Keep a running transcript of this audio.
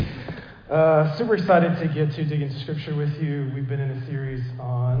Super excited to get to dig into Scripture with you. We've been in a series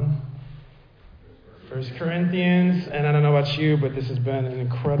on 1 Corinthians, and I don't know about you, but this has been an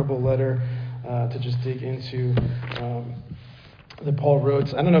incredible letter to just dig into that Paul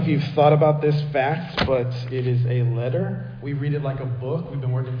wrote. I don't know if you've thought about this fact, but it is a letter. We read it like a book. We've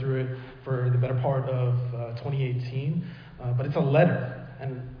been working through it for the better part of 2018, but it's a letter,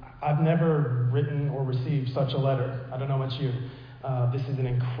 and I've never written or received such a letter. I don't know about you. This is an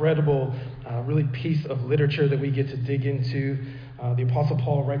incredible, really piece of literature that we get to dig into. The Apostle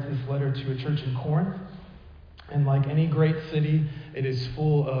Paul writes this letter to a church in Corinth. And like any great city, it is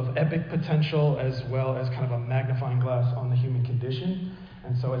full of epic potential as well as kind of a magnifying glass on the human condition.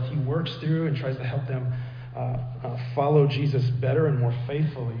 And so as he works through and tries to help them follow Jesus better and more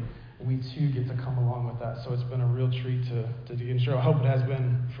faithfully, we too get to come along with that. So it's been a real treat to dig into. I hope it has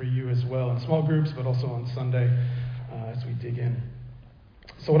been for you as well in small groups, but also on Sunday as we dig in.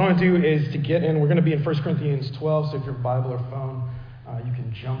 So what I want to do is to get in, we're going to be in 1 Corinthians 12, so if you have a Bible or phone, you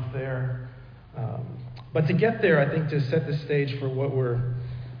can jump there. But to get there, I think to set the stage for what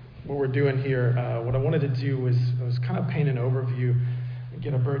we're doing here, what I wanted to do was kind of paint an overview and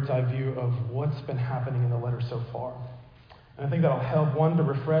get a bird's eye view of what's been happening in the letter so far. And I think that'll help, one, to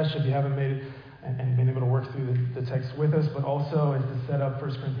refresh if you haven't made it and been able to work through the text with us, but also is to set up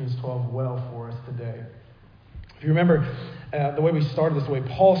 1 Corinthians 12 well for us today. If you remember, the way we started this, the way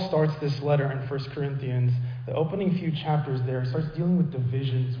Paul starts this letter in 1 Corinthians, the opening few chapters there starts dealing with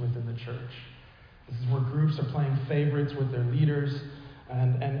divisions within the church. This is where groups are playing favorites with their leaders,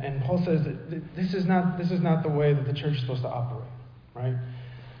 and Paul says that this is not the way that the church is supposed to operate, right?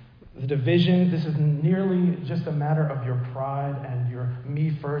 The division, this is nearly just a matter of your pride and your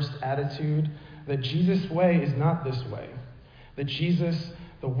me-first attitude, that Jesus' way is not this way, that Jesus,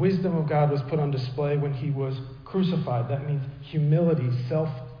 the wisdom of God, was put on display when he was crucified. That means humility,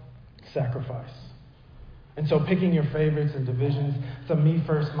 self-sacrifice. And so picking your favorites and divisions, it's a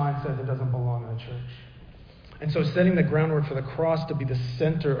me-first mindset that doesn't belong in the church. And so setting the groundwork for the cross to be the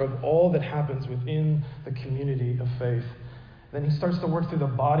center of all that happens within the community of faith. Then he starts to work through the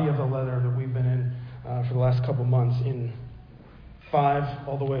body of the letter that we've been in for the last couple months in 5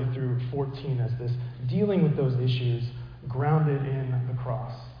 all the way through 14 as this, dealing with those issues grounded in the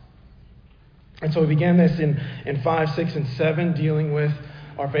cross. And so we began this in 5, 6, and 7, dealing with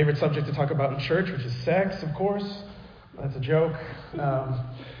our favorite subject to talk about in church, which is sex, of course. That's a joke.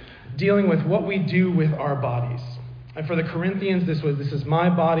 Dealing with what we do with our bodies. And for the Corinthians, this is my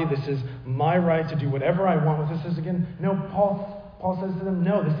body, this is my right to do whatever I want with this. No, Paul says to them,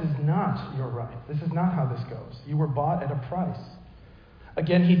 no, this is not your right. This is not how this goes. You were bought at a price.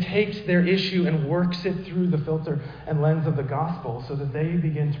 Again, he takes their issue and works it through the filter and lens of the gospel so that they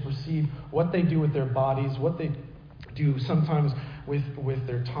begin to perceive what they do with their bodies, what they do sometimes with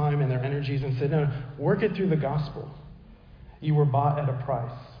their time and their energies, and say, no, work it through the gospel. You were bought at a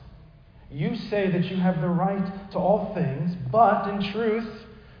price. You say that you have the right to all things, but in truth,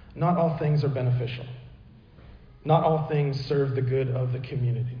 not all things are beneficial. Not all things serve the good of the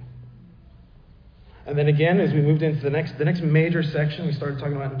community. And then again, as we moved into the next major section, we started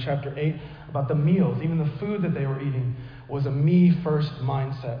talking about in chapter 8, about the meals. Even the food that they were eating was a me-first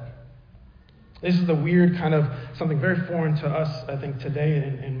mindset. This is the weird kind of something very foreign to us, I think, today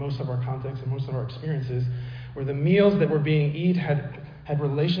in most of our contexts and most of our experiences, where the meals that were being eaten had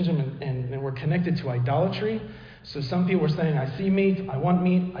relationship and were connected to idolatry. So some people were saying, I see meat, I want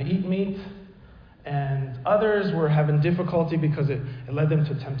meat, I eat meat. And others were having difficulty because it led them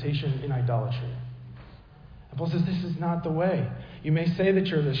to temptation in idolatry. And Paul says, this is not the way. You may say that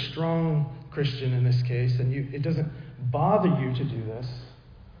you're the strong Christian in this case, and it doesn't bother you to do this,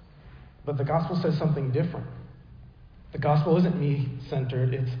 but the gospel says something different. The gospel isn't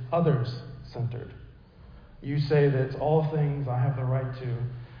me-centered, it's others-centered. You say that it's all things I have the right to,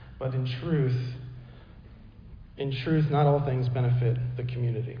 but in truth, not all things benefit the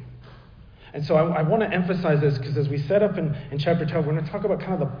community. And so I want to emphasize this because as we set up in chapter 12, we're going to talk about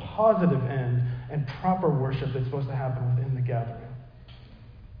kind of the positive end and proper worship that's supposed to happen within the gathering.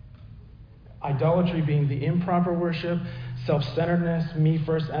 Idolatry being the improper worship, self-centeredness,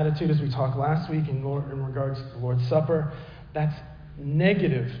 me-first attitude, as we talked last week in regards to the Lord's Supper, that's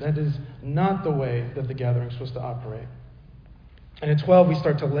negative. That is not the way that the gathering is supposed to operate. And in 12,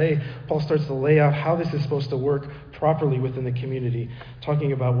 Paul starts to lay out how this is supposed to work properly within the community,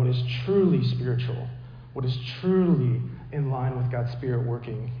 talking about what is truly spiritual, what is truly in line with God's Spirit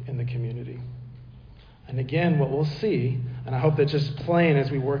working in the community. And again, what we'll see, and I hope that just plain as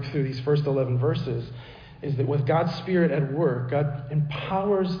we work through these first 11 verses, is that with God's Spirit at work, God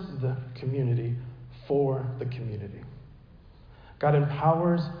empowers the community for the community. God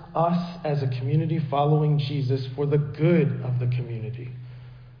empowers us as a community following Jesus for the good of the community.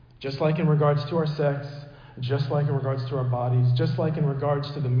 Just like in regards to our sex, just like in regards to our bodies, just like in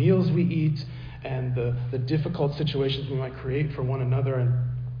regards to the meals we eat and the difficult situations we might create for one another and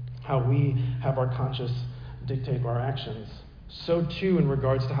how we have our conscience dictate our actions. So too in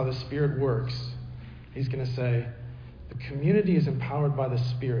regards to how the Spirit works. He's going to say, the community is empowered by the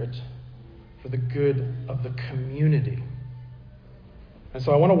Spirit for the good of the community. And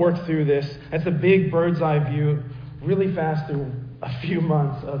so I want to work through this. That's the big bird's eye view, really fast through a few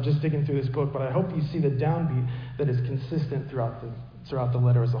months of just digging through this book, but I hope you see the downbeat that is consistent throughout the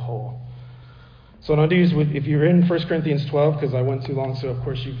letter as a whole. So what I'll do is, if you're in 1 Corinthians 12, because I went too long, so of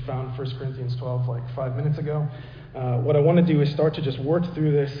course you found 1 Corinthians 12 like 5 minutes ago, what I want to do is start to just work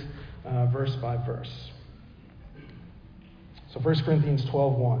through this verse by verse. So 1 Corinthians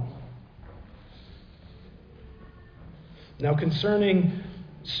 12:1. Now concerning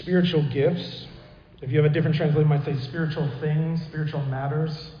spiritual gifts, if you have a different translation, you might say spiritual things, spiritual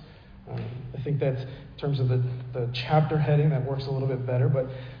matters. I think that in terms of the chapter heading, that works a little bit better. But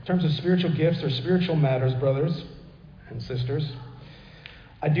in terms of spiritual gifts or spiritual matters, brothers and sisters,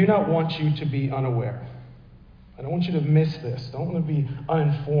 I do not want you to be unaware. I don't want you to miss this. Don't want to be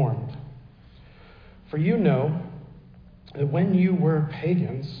uninformed. For you know that when you were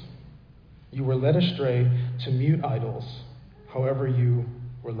pagans, you were led astray to mute idols, however you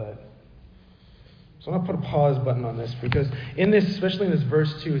were led. So I'm going to put a pause button on this because in this, especially in this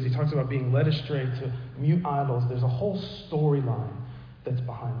verse 2, as he talks about being led astray to mute idols, there's a whole storyline that's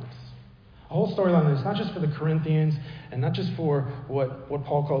behind this. A whole storyline that's not just for the Corinthians and not just for what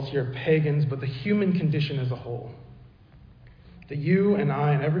Paul calls here pagans, but the human condition as a whole. That you and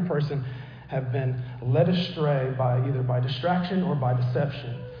I and every person have been led astray either by distraction or by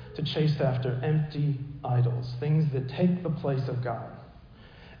deception to chase after empty idols, things that take the place of God.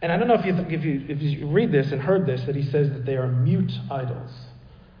 And I don't know if you read this and heard this, that he says that they are mute idols.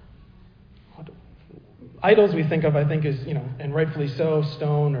 Idols we think of, I think, is, and rightfully so,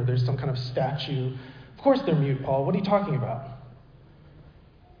 stone, or there's some kind of statue. Of course they're mute, Paul. What are you talking about?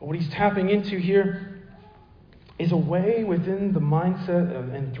 But what he's tapping into here is a way within the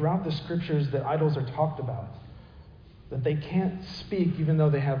mindset and throughout the scriptures that idols are talked about. That they can't speak even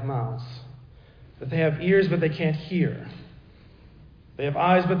though they have mouths. That they have ears but they can't hear. They have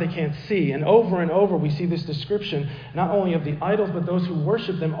eyes but they can't see. And over we see this description not only of the idols but those who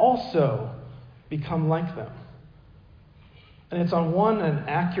worship them also become like them. And it's on one an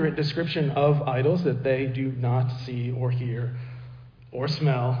accurate description of idols that they do not see or hear or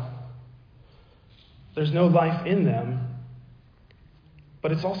smell. There's no life in them.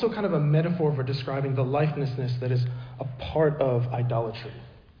 But it's also kind of a metaphor for describing the lifelessness that is a part of idolatry.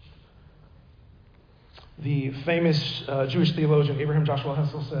 The famous Jewish theologian Abraham Joshua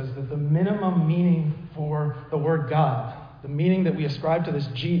Hessel says that the minimum meaning for the word God, the meaning that we ascribe to this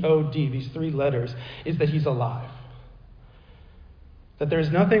G-O-D, these three letters, is that he's alive. That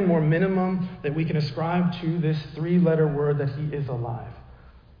there's nothing more minimum that we can ascribe to this three-letter word, that he is alive.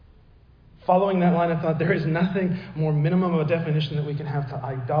 Following that line of thought, there is nothing more minimum of a definition that we can have to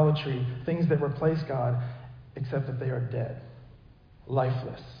idolatry, things that replace God, except that they are dead,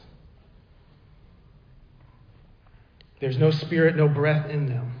 lifeless. There's no spirit, no breath in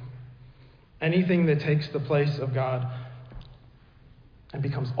them. Anything that takes the place of God and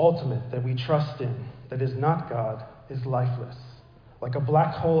becomes ultimate, that we trust in, that is not God, is lifeless. Like a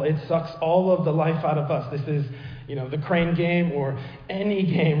black hole, it sucks all of the life out of us. This is, the crane game or any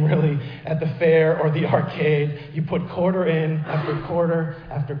game really at the fair or the arcade. You put quarter in after quarter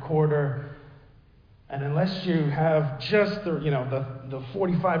after quarter. And unless you have just the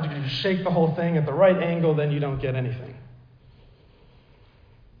 45 degrees, shake the whole thing at the right angle, then you don't get anything.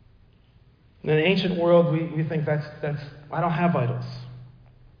 In the ancient world, we think that's I don't have idols.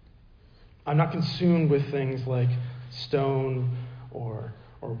 I'm not consumed with things like stone or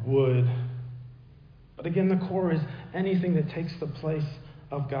wood. But again, the core is anything that takes the place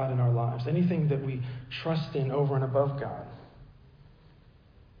of God in our lives, anything that we trust in over and above God.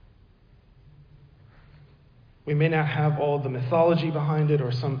 We may not have all the mythology behind it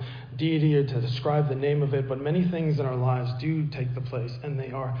or some deity or to describe the name of it, but many things in our lives do take the place, and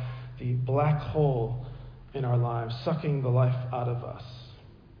they are the black hole in our lives, sucking the life out of us.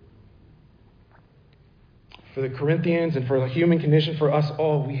 For the Corinthians and for the human condition, for us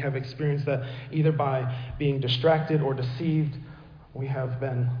all, we have experienced that either by being distracted or deceived, we have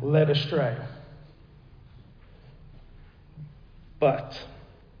been led astray. But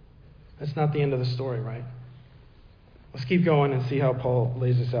that's not the end of the story, right? Let's keep going and see how Paul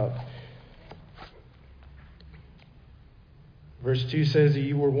lays this out. Verse 2 says,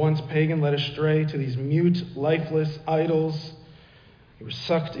 you were once pagan, led astray to these mute, lifeless idols. You were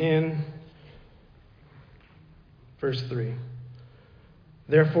sucked in. Verse 3.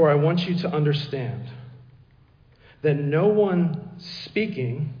 Therefore, I want you to understand that no one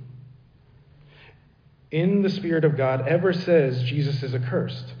speaking in the Spirit of God ever says Jesus is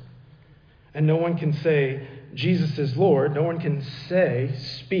accursed. And no one can say Jesus is Lord. No one can say,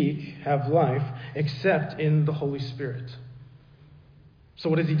 speak, have life, except in the Holy Spirit. So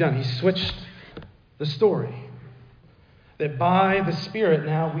what has he done? He switched the story. That by the Spirit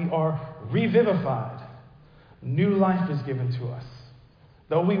now we are revivified. New life is given to us.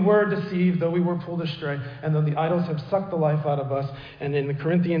 Though we were deceived, though we were pulled astray, and though the idols have sucked the life out of us, and in the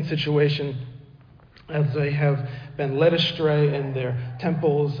Corinthian situation, as they have been led astray in their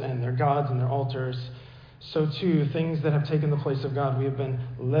temples and their gods and their altars, so too, things that have taken the place of God, we have been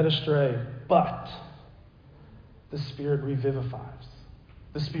led astray. But the Spirit revivifies.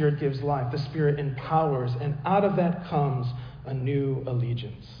 The Spirit gives life. The Spirit empowers. And out of that comes a new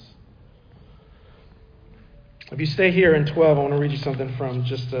allegiance. If you stay here in 12, I want to read you something from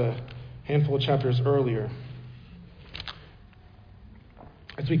just a handful of chapters earlier.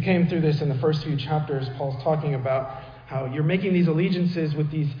 As we came through this in the first few chapters, Paul's talking about how you're making these allegiances with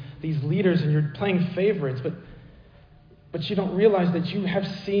these leaders and you're playing favorites, but you don't realize that you have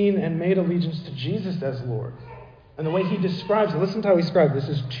seen and made allegiance to Jesus as Lord. And the way he describes it, listen to how he describes it. This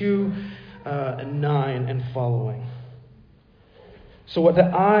is 2:9 and following. So what the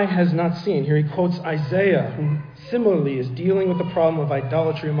eye has not seen, here he quotes Isaiah, who similarly is dealing with the problem of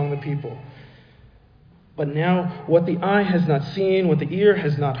idolatry among the people. But now what the eye has not seen, what the ear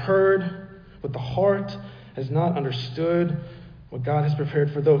has not heard, what the heart has not understood, what God has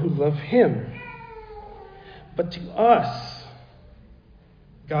prepared for those who love him. But to us,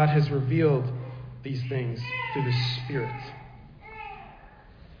 God has revealed these things through the Spirit.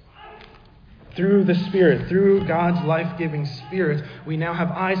 Through the Spirit, through God's life-giving Spirit, we now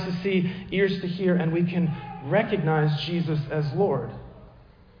have eyes to see, ears to hear, and we can recognize Jesus as Lord.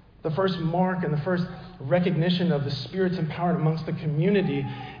 The first mark and the first recognition of the Spirit's empowerment amongst the community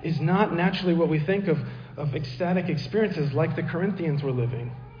is not naturally what we think of ecstatic experiences like the Corinthians were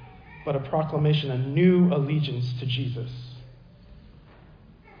living, but a proclamation, a new allegiance to Jesus.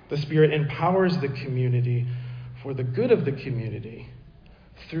 The Spirit empowers the community for the good of the community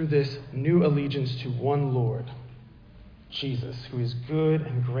through this new allegiance to one Lord, Jesus, who is good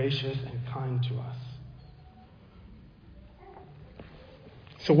and gracious and kind to us.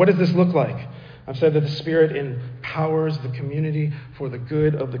 So what does this look like? I've said that the Spirit empowers the community for the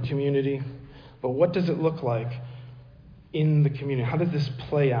good of the community. But what does it look like in the community? How does this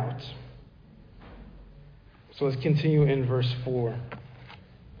play out? So let's continue in verse 4.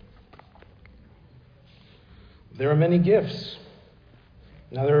 There are many gifts.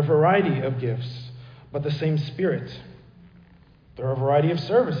 Now there are a variety of gifts, but the same Spirit. There are a variety of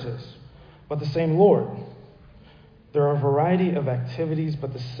services, but the same Lord. There are a variety of activities,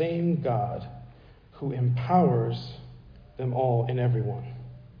 but the same God who empowers them all in everyone.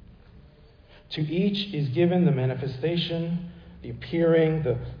 To each is given the manifestation, the appearing,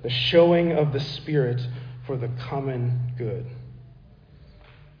 the showing of the Spirit for the common good.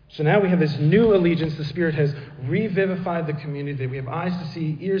 So now we have this new allegiance. The Spirit has revivified the community. We have eyes to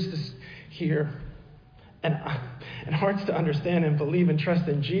see, ears to hear, and hearts to understand and believe and trust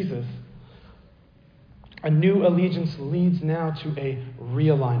in Jesus. A new allegiance leads now to a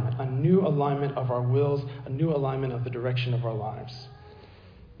realignment, a new alignment of our wills, a new alignment of the direction of our lives.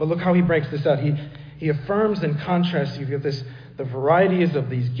 But look how he breaks this out. He affirms and contrasts. You get the varieties of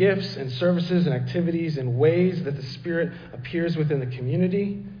these gifts and services and activities and ways that the Spirit appears within the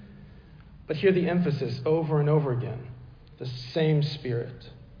community. But here the emphasis over and over again. The same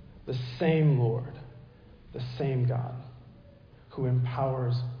Spirit, the same Lord, the same God who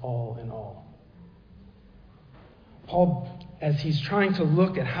empowers all in all. Paul, as he's trying to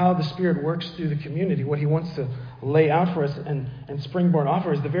look at how the Spirit works through the community, what he wants to lay out for us and Springborn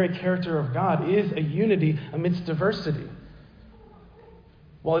offer is the very character of God is a unity amidst diversity.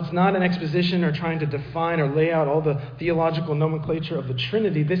 While it's not an exposition or trying to define or lay out all the theological nomenclature of the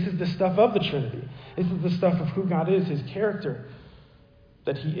Trinity, this is the stuff of the Trinity. This is the stuff of who God is, his character.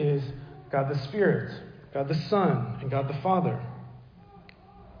 That he is God the Spirit, God the Son, and God the Father.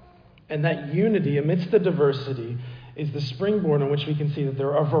 And that unity amidst the diversity is the springboard on which we can see that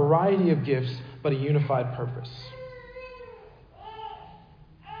there are a variety of gifts, but a unified purpose.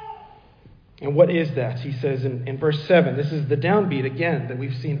 And what is that? He says in verse 7, this is the downbeat again that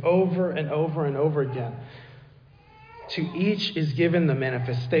we've seen over and over and over again. To each is given the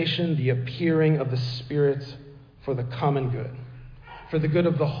manifestation, the appearing of the Spirit for the common good. for the good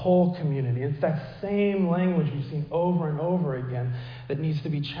of the whole community. It's that same language we've seen over and over again that needs to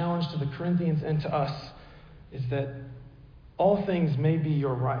be challenged to the Corinthians and to us, is that all things may be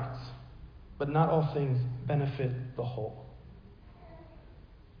your rights, but not all things benefit the whole.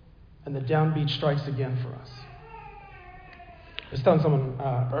 And the downbeat strikes again for us. I was telling someone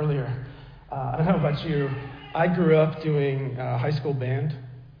earlier, I don't know about you, I grew up doing high school band.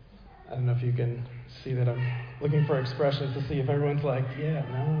 I don't know if you can see that I'm looking for expressions to see if everyone's like, yeah,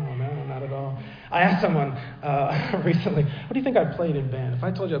 no, not at all. I asked someone recently, what do you think I played in band? If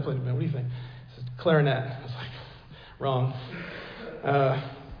I told you I played in band, what do you think? He said, clarinet. I was like, wrong.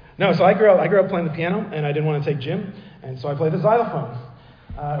 No, so I grew up playing the piano, and I didn't want to take gym, and so I played the xylophone.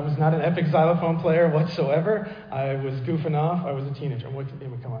 I was not an epic xylophone player whatsoever. I was goofing off. I was a teenager.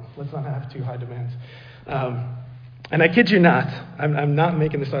 Come on, let's not have too high demands. And I kid you not, I'm not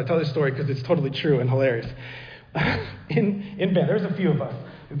making this up. I tell this story because it's totally true and hilarious. In band, there was a few of us.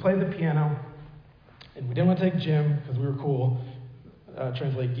 We played the piano, and we didn't want to take gym because we were cool,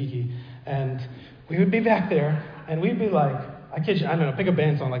 translate geeky. And we would be back there, and we'd be like, I kid you, I don't know, pick a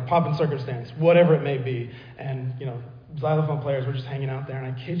band song, like Pomp and Circumstance, whatever it may be. And, xylophone players were just hanging out there,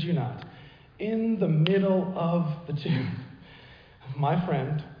 and I kid you not, in the middle of the tune, my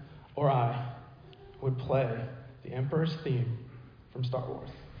friend or I would play the Emperor's theme from Star Wars.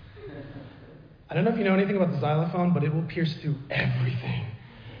 I don't know if you know anything about the xylophone, but it will pierce through everything.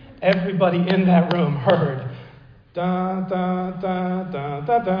 Everybody in that room heard, da da da da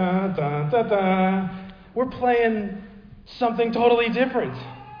da da da da da. We're playing something totally different.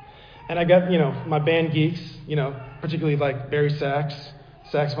 And I got, my band geeks, particularly like Barry Sachs,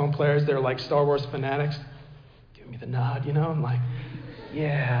 saxophone players, they're like Star Wars fanatics. Give me the nod, I'm like,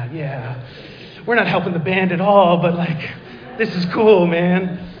 yeah. We're not helping the band at all, but this is cool,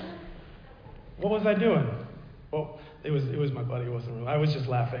 man. What was I doing? Well, it was my buddy. It wasn't real. I was just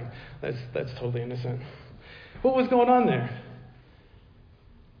laughing. That's totally innocent. What was going on there?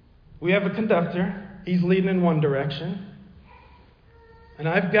 We have a conductor. He's leading in one direction. And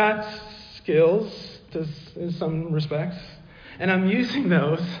I've got skills in some respects. And I'm using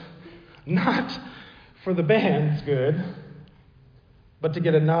those not for the band's good, but to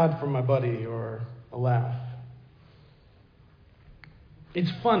get a nod from my buddy or a laugh.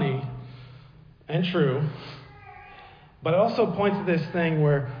 It's funny and true, but it also points to this thing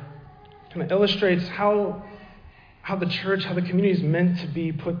where it kind of illustrates how the church, how the community is meant to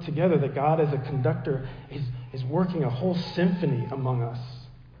be put together, that God as a conductor is working a whole symphony among us.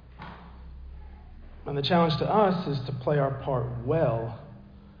 And the challenge to us is to play our part well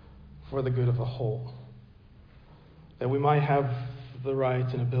for the good of the whole. That we might have the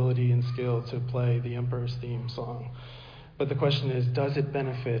right and ability and skill to play the Emperor's theme song. But the question is, does it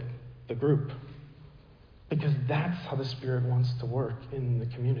benefit the group? Because that's how the Spirit wants to work in the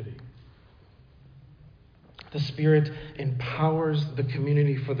community. The Spirit empowers the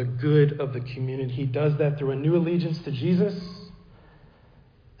community for the good of the community. He does that through a new allegiance to Jesus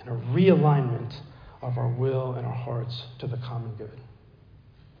and a realignment of our will and our hearts to the common good.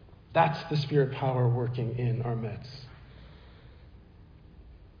 That's the Spirit power working in our midst.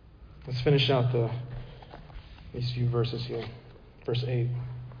 Let's finish out these few verses here. Verse 8.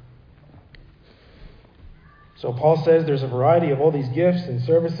 So Paul says there's a variety of all these gifts and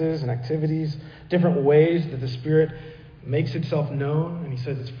services and activities, different ways that the Spirit makes itself known. And he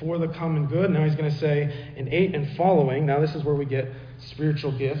says it's for the common good. Now he's going to say in 8 and following, now this is where we get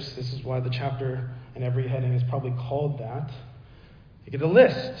spiritual gifts. This is why the chapter and every heading is probably called that. You get a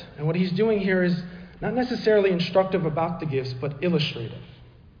list. And what he's doing here is not necessarily instructive about the gifts, but illustrative.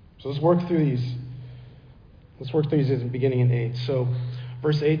 So let's work through these. Let's work through these beginning in 8. So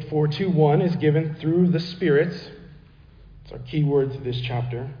verse 8, 4:2:1 is given through the Spirit. It's our key word to this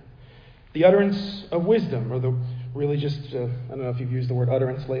chapter. The utterance of wisdom, or I don't know if you've used the word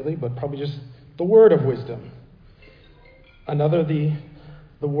utterance lately, but probably just the word of wisdom. Another, the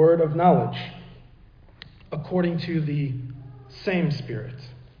word of knowledge, according to the same Spirit.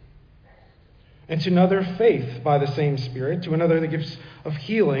 And to another, faith by the same Spirit. To another, the gifts of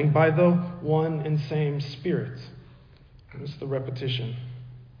healing by the one and same Spirit. That's the repetition.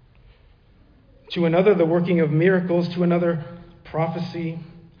 To another, the working of miracles. To another, prophecy.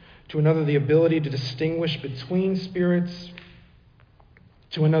 To another, the ability to distinguish between spirits.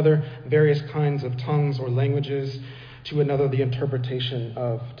 To another, various kinds of tongues or languages. To another, the interpretation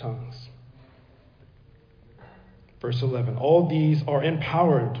of tongues. Verse 11. All these are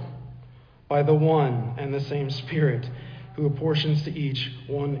empowered by the one and the same Spirit, who apportions to each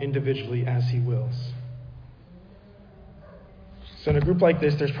one individually as he wills. So in a group like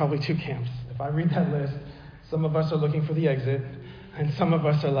this, there's probably two camps. If I read that list, some of us are looking for the exit. And some of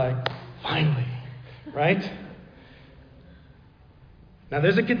us are like, finally, right? Now,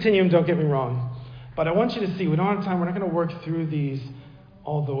 there's a continuum, don't get me wrong. But I want you to see, we don't have time, we're not going to work through these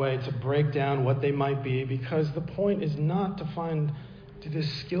all the way to break down what they might be, because the point is not to do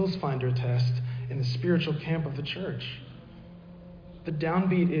this skills finder test in the spiritual camp of the church. The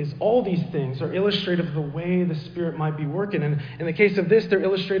downbeat is all these things are illustrative of the way the Spirit might be working. And in the case of this, they're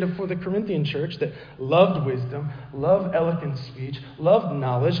illustrative for the Corinthian church that loved wisdom, loved eloquent speech, loved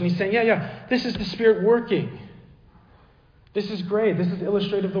knowledge. And he's saying, yeah, this is the Spirit working. This is great. This is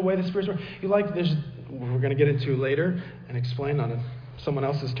illustrative of the way the Spirit's working. We're going to get into later and explain on someone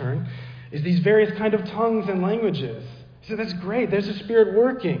else's turn, is these various kind of tongues and languages. He said, that's great. There's the Spirit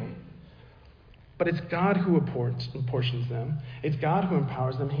working. But it's God who apportions them. It's God who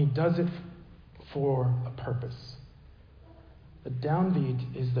empowers them. He does it for a purpose. The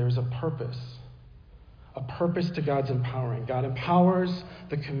downbeat is there's a purpose to God's empowering. God empowers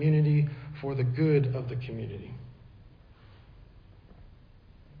the community for the good of the community.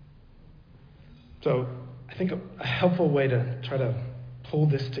 So I think a helpful way to try to pull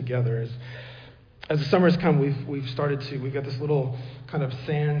this together is, as the summer's come, we've got this little kind of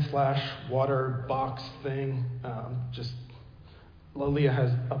sand/water box thing. Leah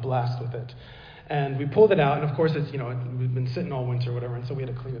has a blast with it. And we pulled it out, and of course we've been sitting all winter or whatever, and so we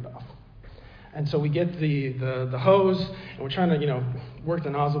had to clean it off. And so we get the hose, and we're trying to, work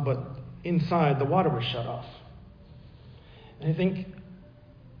the nozzle, but inside the water was shut off. And I think,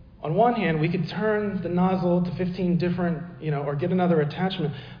 on one hand, we could turn the nozzle to 15 different, or get another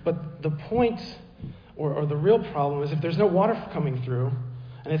attachment, but the point or the real problem is if there's no water coming through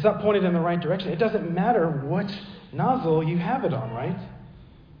and it's not pointed in the right direction, it doesn't matter which nozzle you have it on, right?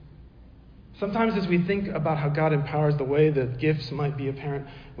 Sometimes as we think about how God empowers the way that gifts might be apparent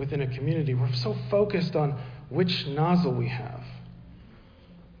within a community, we're so focused on which nozzle we have.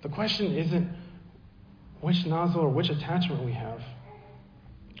 The question isn't which nozzle or which attachment we have.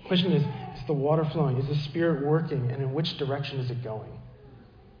 The question is the water flowing? Is the Spirit working? And in which direction is it going?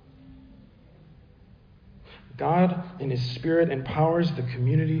 God, in His Spirit, empowers the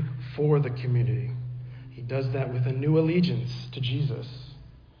community for the community. He does that with a new allegiance to Jesus.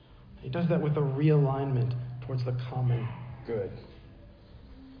 He does that with a realignment towards the common good.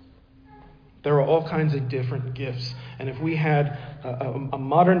 There are all kinds of different gifts. And if we had a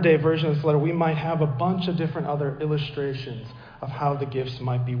modern-day version of this letter, we might have a bunch of different other illustrations of how the gifts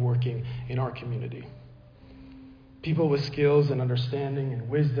might be working in our community. People with skills and understanding and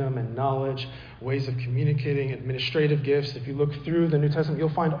wisdom and knowledge, ways of communicating, administrative gifts. If you look through the New Testament, you'll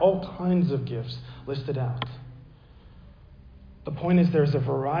find all kinds of gifts listed out. The point is there's a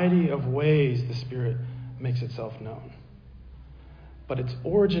variety of ways the Spirit makes itself known. But its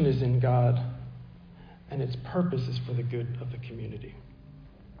origin is in God, and its purpose is for the good of the community.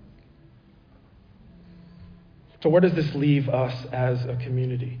 So where does this leave us as a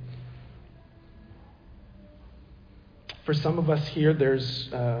community? For some of us here, there's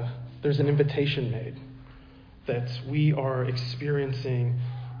an invitation made that we are experiencing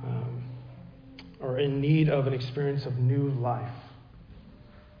or in need of an experience of new life.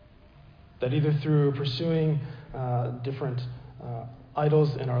 That either through pursuing different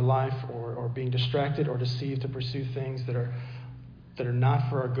idols in our life or being distracted or deceived to pursue things that are not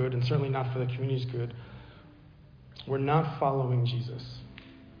for our good and certainly not for the community's good, we're not following Jesus.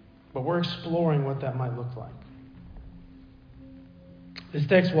 But we're exploring what that might look like. This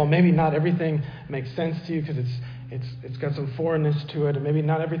text, while maybe not everything makes sense to you because it's got some foreignness to it, and maybe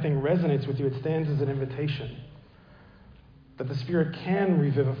not everything resonates with you, it stands as an invitation that the Spirit can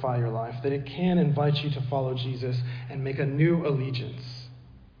revivify your life, that it can invite you to follow Jesus and make a new allegiance.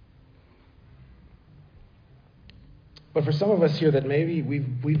 But for some of us here that maybe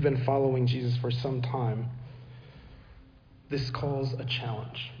we've been following Jesus for some time, this calls a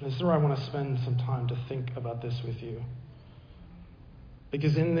challenge. This is where I want to spend some time to think about this with you.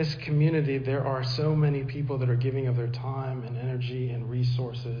 Because in this community, there are so many people that are giving of their time and energy and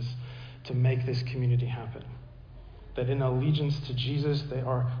resources to make this community happen. That in allegiance to Jesus, they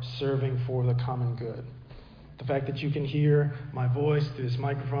are serving for the common good. The fact that you can hear my voice through this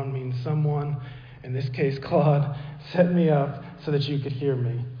microphone means someone, in this case Claude, set me up so that you could hear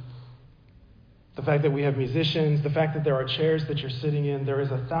me. The fact that we have musicians, the fact that there are chairs that you're sitting in, there is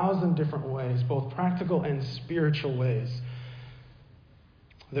 1,000 different ways, both practical and spiritual ways,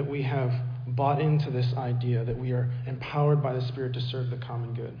 that we have bought into this idea that we are empowered by the Spirit to serve the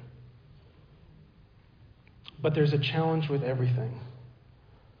common good. But there's a challenge with everything.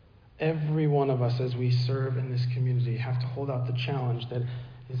 Every one of us, as we serve in this community, have to hold out the challenge that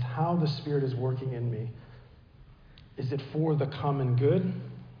is how the Spirit is working in me. Is it for the common good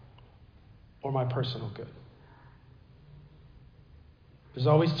or my personal good? There's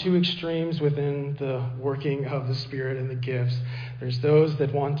always two extremes within the working of the Spirit and the gifts. There's those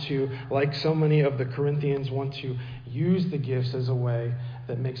that want to, like so many of the Corinthians, want to use the gifts as a way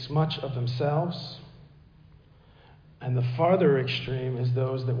that makes much of themselves. And the farther extreme is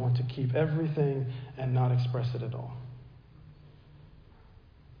those that want to keep everything and not express it at all.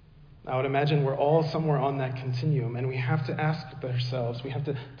 I would imagine we're all somewhere on that continuum, and we have to ask ourselves, we have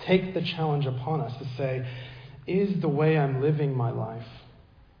to take the challenge upon us to say, is the way I'm living my life,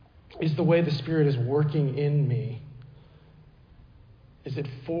 is the way the Spirit is working in me, is it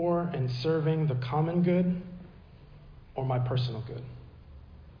for and serving the common good or my personal good?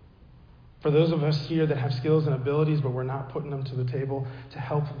 For those of us here that have skills and abilities, but we're not putting them to the table to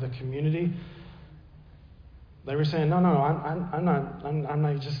help the community, they were saying,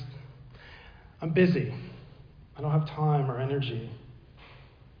 I'm busy. I don't have time or energy.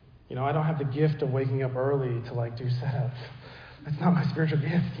 I don't have the gift of waking up early to do setups. That's not my spiritual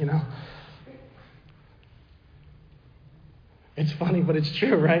gift, It's funny, but it's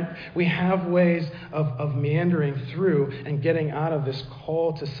true, right? We have ways of meandering through and getting out of this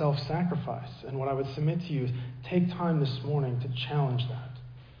call to self-sacrifice. And what I would submit to you is take time this morning to challenge that.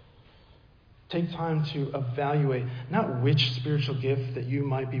 Take time to evaluate not which spiritual gift that you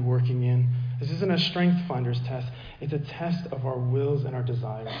might be working in. This isn't a strength finder's test. It's a test of our wills and our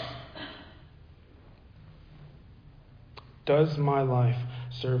desires. Does my life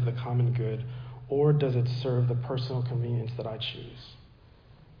serve the common good, or does it serve the personal convenience that I choose?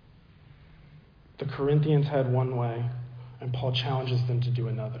 The Corinthians had one way, and Paul challenges them to do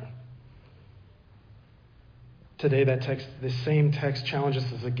another. Today, this same text challenges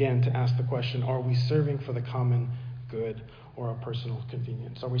us again to ask the question, are we serving for the common good or our personal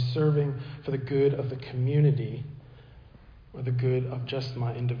convenience? Are we serving for the good of the community or the good of just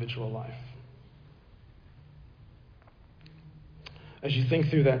my individual life? As you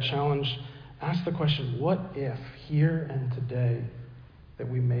think through that challenge, ask the question, what if here and today that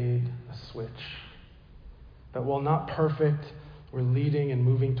we made a switch? That while not perfect, we're leading and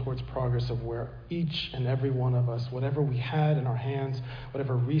moving towards progress of where each and every one of us, whatever we had in our hands,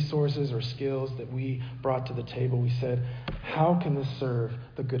 whatever resources or skills that we brought to the table, we said, how can this serve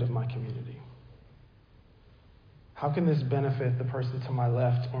the good of my community? How can this benefit the person to my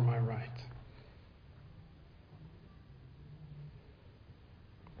left or my right?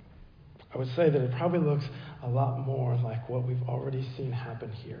 I would say that it probably looks a lot more like what we've already seen happen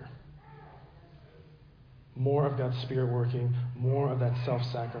here. More of God's Spirit working, more of that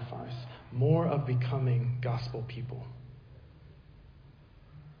self-sacrifice, more of becoming gospel people.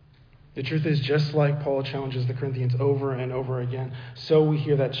 The truth is, just like Paul challenges the Corinthians over and over again, so we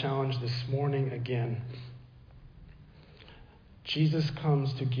hear that challenge this morning again. Jesus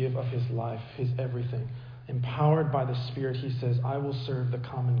comes to give of his life, his everything. Empowered by the Spirit, he says, I will serve the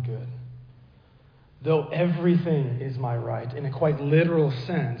common good. Though everything is my right, in a quite literal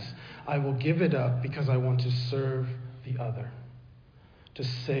sense, I will give it up because I want to serve the other, to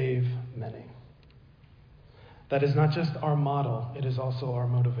save many. That is not just our model, it is also our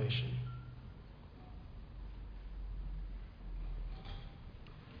motivation.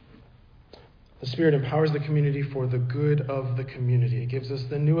 The Spirit empowers the community for the good of the community. It gives us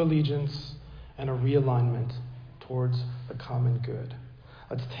the new allegiance and a realignment towards the common good.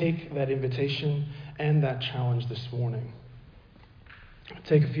 Let's take that invitation and that challenge this morning.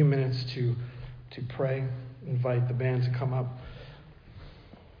 Take a few minutes to pray, invite the band to come up.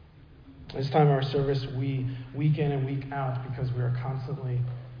 This time of our service, we week in and week out, because we are constantly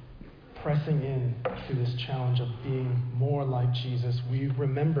pressing in to this challenge of being more like Jesus, we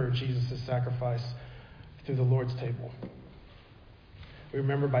remember Jesus' sacrifice through the Lord's table. We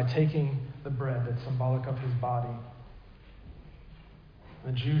remember by taking the bread that's symbolic of his body,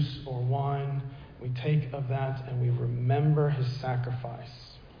 the juice or wine, we take of that and we remember his sacrifice.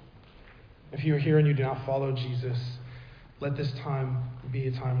 If you are here and you do not follow Jesus, let this time be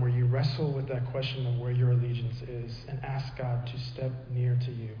a time where you wrestle with that question of where your allegiance is and ask God to step near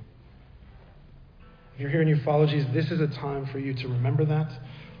to you. If you're here and you follow Jesus, this is a time for you to remember that.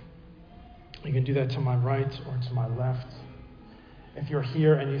 You can do that to my right or to my left. If you're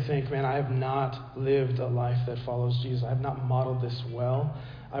here and you think, man, I have not lived a life that follows Jesus, I have not modeled this well,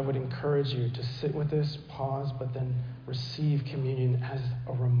 I would encourage you to sit with this, pause, but then receive communion as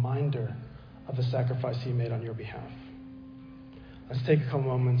a reminder of the sacrifice he made on your behalf. Let's take a couple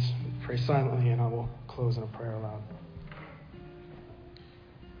moments, pray silently, and I will close in a prayer aloud.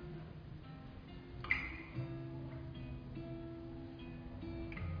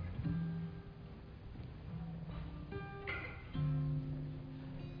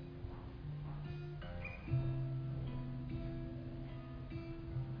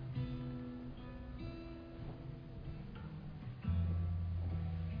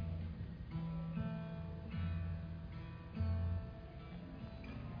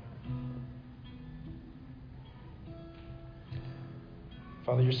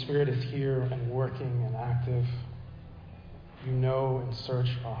 Father, your Spirit is here and working and active. You know and search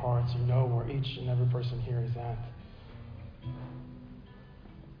our hearts. You know where each and every person here is at.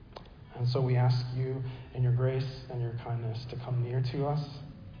 And so we ask you in your grace and your kindness to come near to us,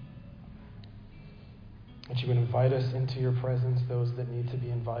 that you would invite us into your presence, those that need to be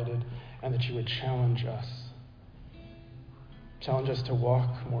invited, and that you would challenge us. Challenge us to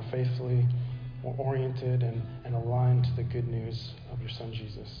walk more faithfully, more oriented and aligned to the good news of your Son,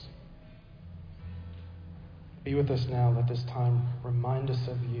 Jesus. Be with us now. Let this time remind us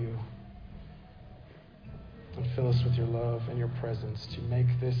of you and fill us with your love and your presence to make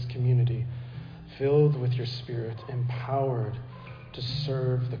this community filled with your Spirit, empowered to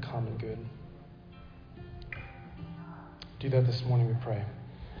serve the common good. Do that this morning, we pray.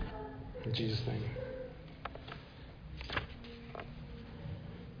 In Jesus' name.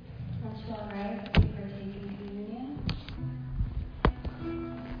 Let's all rise for taking communion.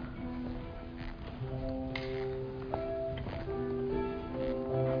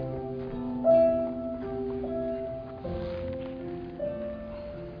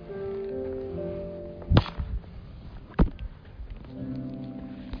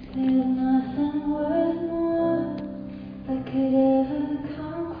 There's nothing worth more that could ever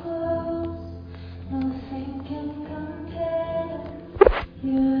come close. Nothing can compare.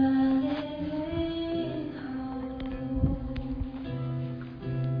 You're a living hope.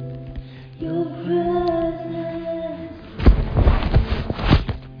 Your presence.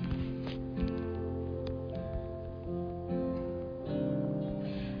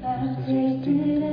 I've tasted